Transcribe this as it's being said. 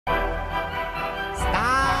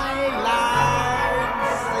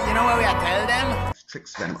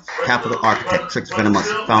Trix Venomous, Capital Architect, Trix Venomous,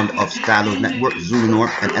 founder of Stylordz Network, Zulu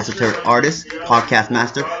North, an esoteric artist, podcast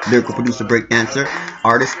master, lyrical producer, breakdancer,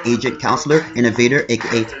 artist, agent, counselor, innovator,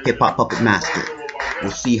 aka hip-hop puppet master.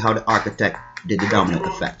 We'll see how the architect did the domino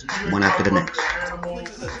effect, one after the next.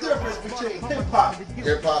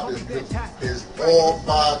 Hip-hop is all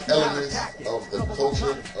five elements of the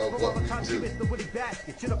culture of what we do.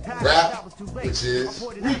 Rap, which is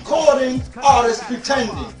recording artists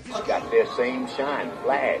pretending. Got their same shine,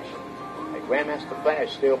 Flash. Like Grandmaster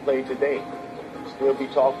Flash still played today. Still be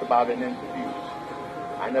talked about in interviews.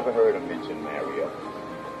 I never heard him mention Mario.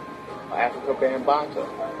 Africa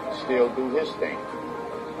Bambaataa still do his thing.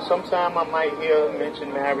 Sometime I might hear him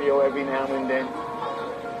mention Mario every now and then,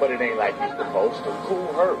 but it ain't like he's supposed to. Kool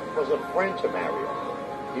Herc was a friend to Mario.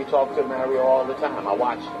 He talked to Mario all the time. I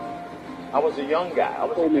watched him. I was a young guy.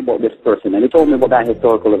 They told me about this person, and they told me about that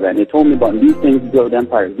historical event. They told me about these things build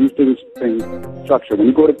empires, these things bring structure. When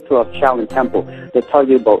you go to a Shaolin temple, they tell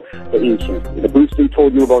you about the ancients. The Bruce Lee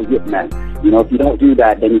told you about Yip Man. You know, if you don't do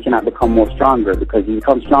that, then you cannot become more stronger, because you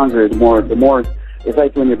become stronger, the more it's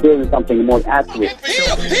like when you're building something, the more it's accurate. He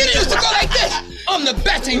used to go like this. I'm the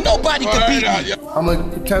best, ain't nobody can beat me. I'm a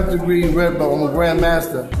 10th degree red belt. I'm a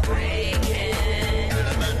grandmaster.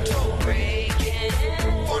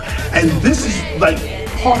 And this is like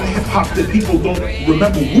part of hip hop that people don't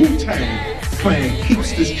remember. Wu-Tang Clan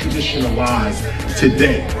keeps this tradition alive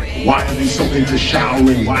today. Why are they so into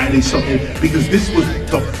Shaolin? Why are they so into? Because this was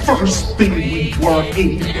the first thing we were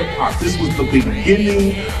in hip hop. This was the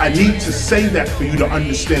beginning. I need to say that for you to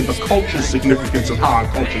understand the cultural significance of how our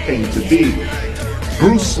culture came to be.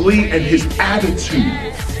 Bruce Lee and his attitude,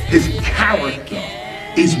 his character,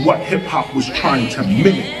 is what hip hop was trying to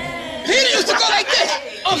mimic. He used to go like this.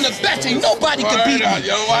 I'm the best, ain't nobody can beat me.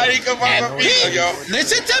 Yo, why he come out yo?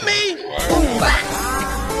 Listen to me.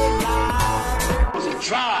 It was a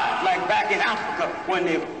drive, like back in Africa when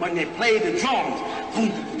they played the drums.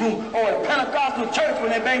 Boom, boom. Or at Pentecostal church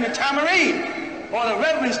when they bang the tambourine. Or the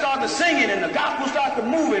reverend started singing and the gospel started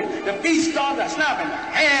moving, the feet started snapping, the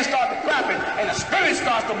hands started clapping, and the spirit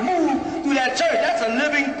starts to move through that church. That's a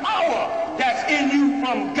living power that's in you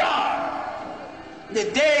from God.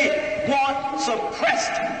 That they want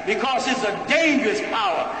suppressed because it's a dangerous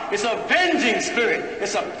power. It's a venging spirit.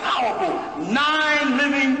 It's a powerful 9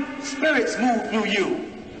 living spirits move through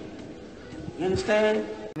you. You understand?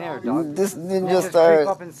 This ninja started.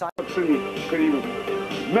 Could even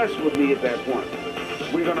mess with me at that point.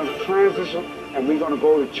 We're gonna transition and we're gonna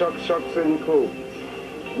go to Chuck and Crew,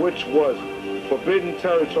 which was forbidden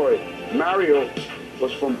territory. Mario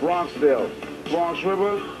was from Bronxdale. Bronx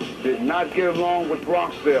River did not get along with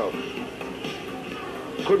Bronxdale.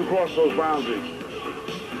 Couldn't cross those boundaries.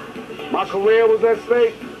 My career was at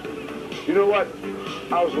stake. You know what?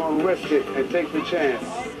 I was gonna risk it and take the chance.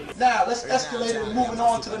 Now, let's escalate it and moving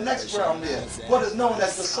on to the next realm there. What is known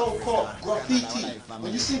as the so-called graffiti.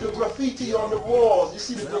 When you see the graffiti on the walls, you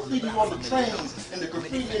see the graffiti on the trains, and the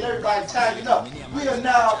graffiti and everybody tagging up. We are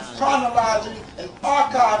now chronologing and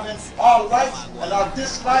archiving our likes and our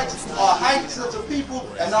dislikes, our heights as a people,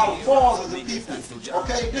 and our falls as a people.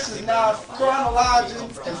 Okay? This is now chronologing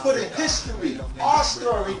and putting history, our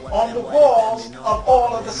story, on the walls of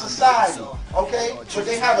all of the society. Okay? But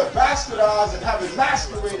they have it bastardized and have it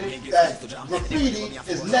masqueraded that graffiti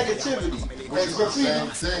is negativity. Which is the same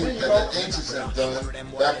thing that the ancients have done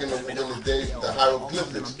back in the day, the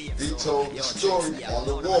hieroglyphics. They told the story on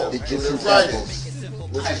the wall through the writings,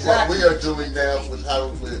 which is what we are doing now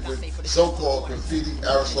with so-called graffiti,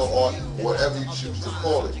 aerosol art, whatever you choose to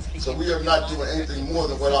call it. So we are not doing anything more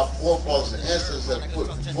than what our forefathers and ancestors have put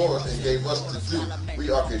before us and gave us to do.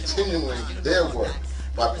 We are continuing their work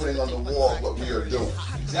by putting on the wall what we are doing.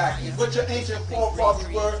 Exactly. What your ancient forefathers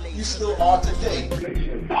were, you still are today.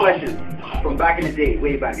 Question. From back in the day,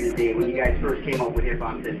 way back in the day, when you guys first came up with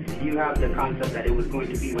hip-hop, do you have the concept that it was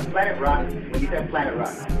going to be, when Planet Rock, when you said Planet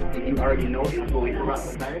Rock, did you already know it was going to rock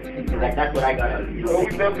the planet? Like, that's what I got out of it. So we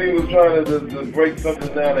definitely was trying to break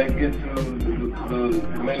something down and get to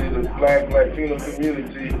mainly the Black Latino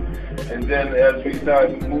community. And then as we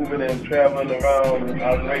started moving and traveling around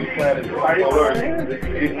our great planet,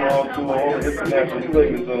 getting on to a whole international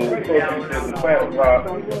flavor. So of course we said the Planet Rock,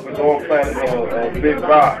 which all planets are big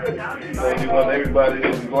rock. So you want everybody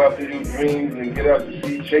to go after your dreams and get out to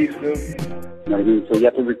sea, chase them. You know what I mean? So you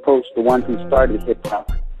have to reproach the ones who started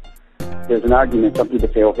hip-hop. There's an argument, some people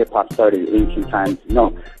say, oh, hip-hop started in ancient times.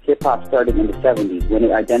 No, hip-hop started in the 70s when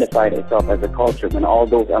it identified itself as a culture, when all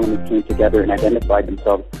those elements came together and identified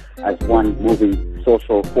themselves as one moving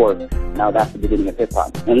social force. Now that's the beginning of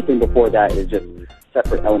hip-hop. Anything before that is just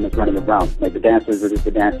separate elements running around. Like the dancers were just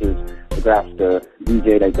the dancers, the graphs, the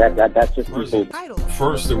DJ like that. That's just people.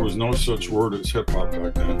 First, there was no such word as hip hop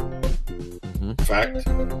back then. Fact.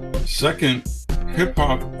 Second, hip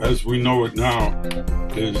hop, as we know it now,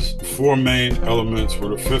 is 4 main elements,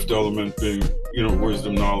 with a 5th element being,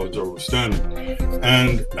 wisdom, knowledge, understanding.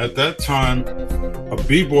 And at that time, a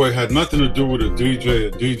b-boy had nothing to do with a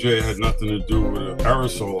DJ had nothing to do with an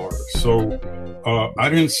aerosol artist. So I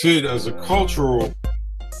didn't see it as a cultural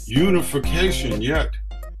unification yet.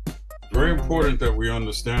 Very important that we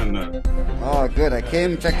understand that. Oh, good. I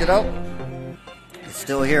came, checked it out. It's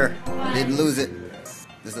still here. I didn't lose it.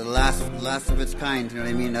 This is the last of its kind, you know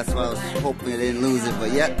what I mean? That's why I was hoping I didn't lose it,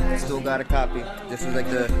 but yet, still got a copy. This is like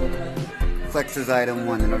the Flexer's item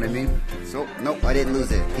 1, you know what I mean? So, nope, I didn't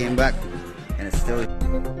lose it. Came back, and it's still...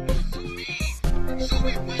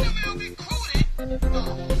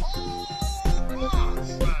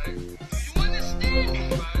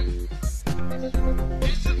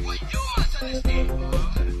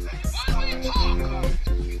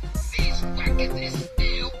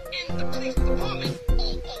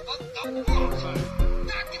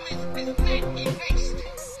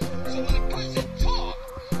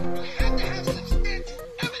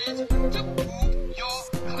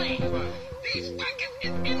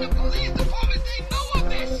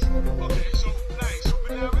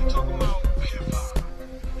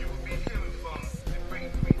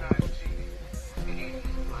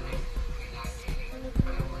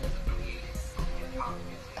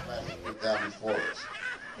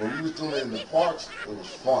 When we was doing it in the parks, it was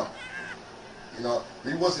fun.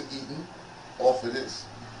 We wasn't eating off of this.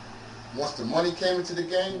 Once the money came into the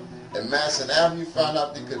game, and Madison Avenue found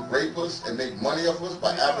out they could rape us and make money off us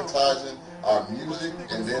by advertising our music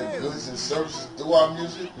and their goods and services through our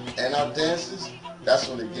music and our dances, that's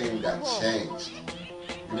when the game got changed.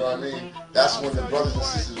 You know what I mean? That's when the brothers and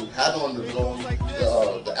sisters who had on the gold,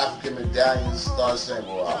 the African medallions started saying,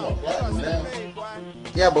 well, I'm a platinum now.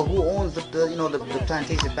 Yeah, but who owns the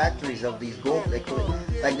plantation factories of these gold? Like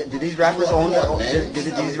do these rappers own the? Do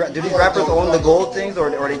these rappers own the gold things,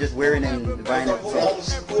 or are they just wearing and buying it?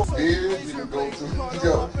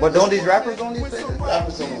 But don't these rappers own these things?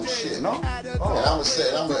 Rappers don't own shit. No. Oh.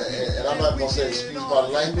 And I'm not gonna say excuse my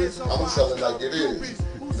language. I'm gonna tell it like it is.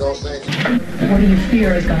 You know what I'm saying? What do you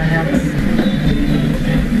fear is gonna happen?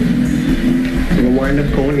 You'll wind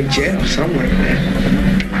up going to jail, something like that.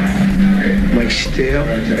 Like still, I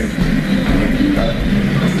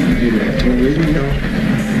don't really know.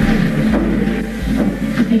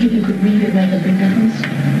 Think if you could read it, make a big difference?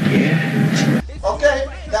 Yeah. Okay,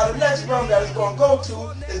 now the next round that it's going to go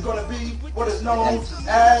to is going to be what is known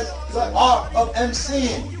as the art of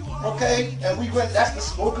MCing. Okay, and that's the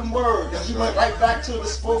spoken word, and we went right back to the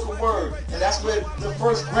spoken word, and that's where the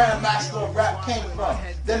first grandmaster of rap came from.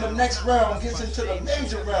 Then the next round gets into the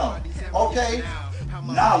major round. Okay,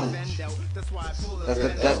 knowledge. That's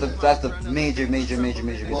the major.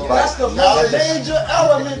 Well, that's the most major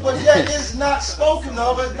element, but yet it's not spoken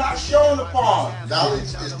of, it's not shown upon. Knowledge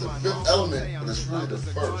is the 5th element, but it's really the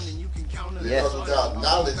first. Because without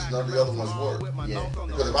knowledge, none of the other ones work. Yeah.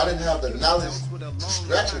 Because if I didn't have the knowledge to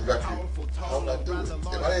scratch a record, how would I do it?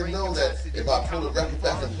 If I didn't know that if I pull the record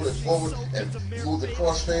back and put it forward and move the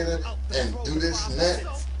crossfader and do this and that,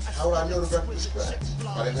 how would I know the record was scratched? If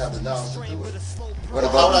I didn't have the knowledge to do it.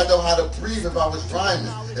 How would I know how to breathe if I was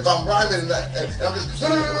rhyming? If I'm rhyming and I'm just,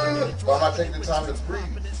 but I'm not taking the time to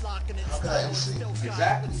breathe, how can I MC?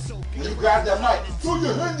 Exactly. When you grab that mic, throw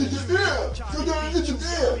your hand in your ear, throw your hand in your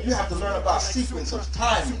ear. You have to learn about sequence of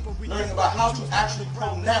timing, learning about how to actually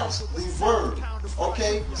pronounce the word.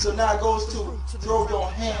 Okay? So now it goes to throw your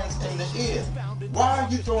hands in the ear. Why are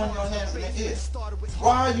you throwing your hands in the ear?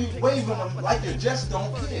 Why are you waving them like you just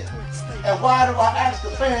don't care? And why do I ask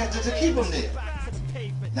the fans to keep them there?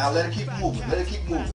 Now let it keep moving. Let it keep moving.